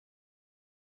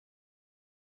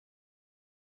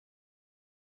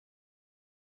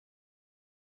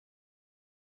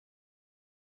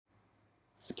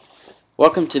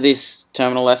Welcome to this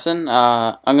terminal lesson.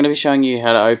 I'm going to be showing you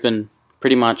how to open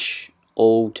pretty much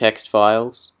all text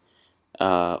files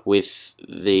with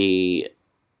the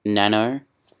nano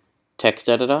text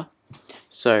editor.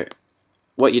 So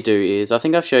what you do is, I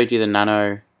think I've showed you the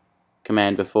nano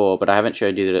command before, but I haven't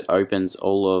showed you that it opens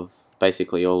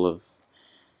basically all of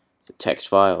the text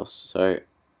files. So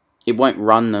it won't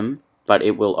run them, but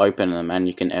it will open them and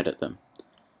you can edit them.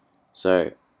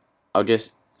 So I'll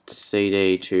just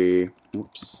CD to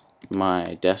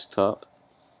my desktop.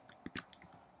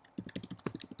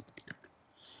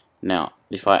 Now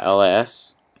if I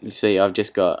ls, you see I've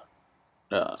just got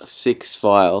 6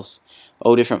 files,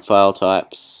 all different file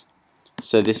types.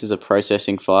 So this is a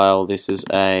processing file, this is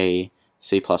a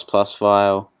C++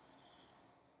 file,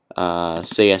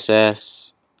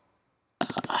 CSS,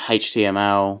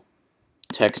 HTML,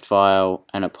 text file,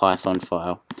 and a Python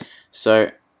file.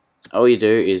 So all you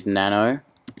do is nano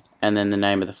and then the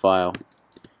name of the file.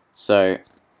 So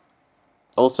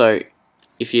also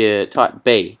if you type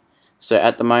B, so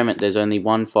at the moment there's only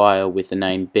one file with the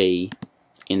name B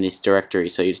in this directory,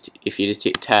 so if you just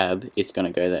hit tab, it's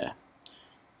going to go there.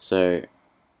 So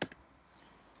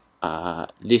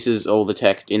this is all the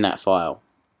text in that file.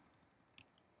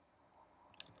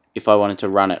 If I wanted to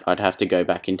run it, I'd have to go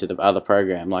back into the other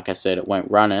program. Like I said, it won't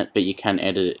run it, but you can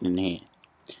edit it in here.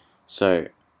 So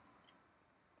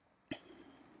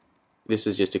this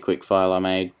is just a quick file I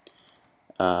made,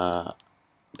 but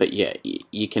yeah,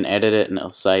 you can edit it and it'll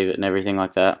save it and everything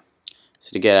like that.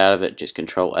 So to get out of it, just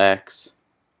Control X.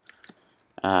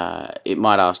 It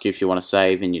might ask you if you want to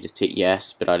save, and you just hit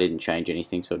yes, but I didn't change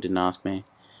anything, so it didn't ask me.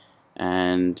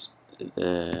 And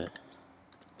the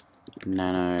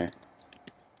nano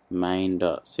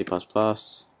main.c++.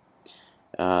 This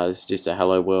is just a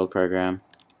hello world program.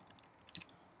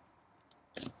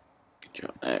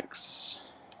 Control X.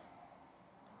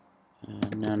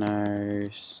 Nano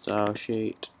style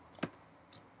sheet.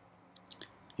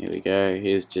 Here we go.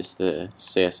 Here's just the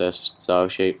CSS style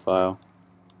sheet file.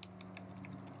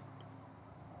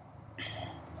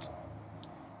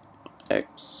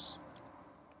 X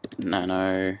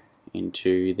nano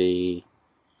into the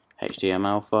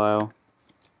HTML file.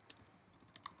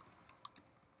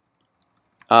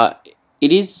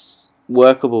 It is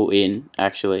workable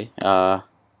actually.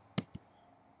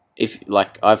 If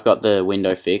I've got the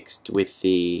window fixed with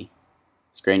the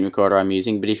screen recorder I'm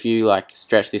using, but if you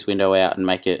stretch this window out and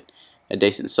make it a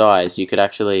decent size, you could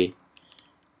actually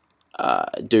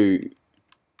do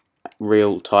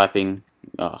real typing.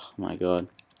 Oh my god,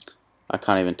 I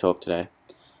can't even talk today.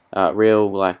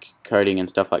 Real coding and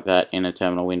stuff like that in a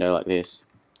terminal window like this.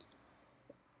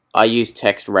 I use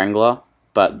Text Wrangler,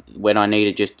 but when I need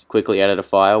to just quickly edit a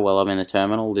file while I'm in the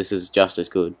terminal, this is just as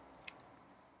good.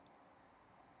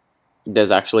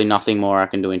 There's actually nothing more I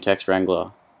can do in Text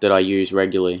Wrangler that I use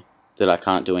regularly that I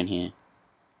can't do in here.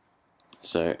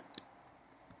 So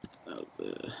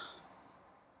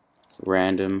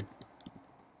random.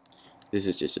 This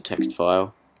is just a text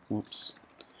file. Whoops.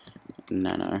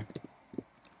 Nano.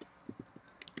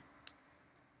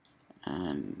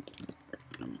 And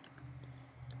random.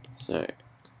 So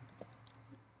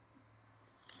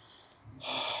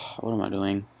what am I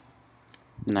doing?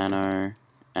 Nano.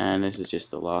 And this is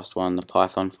just the last one, the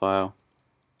Python file.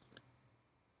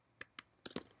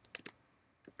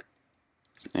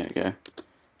 There we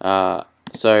go.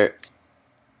 So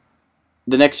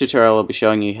the next tutorial I'll be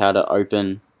showing you how to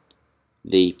open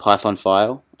the Python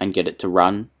file and get it to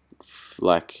run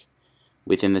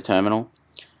within the terminal.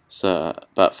 So,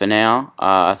 but for now,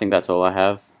 I think that's all I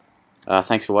have.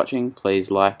 Thanks for watching. Please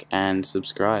like and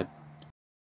subscribe.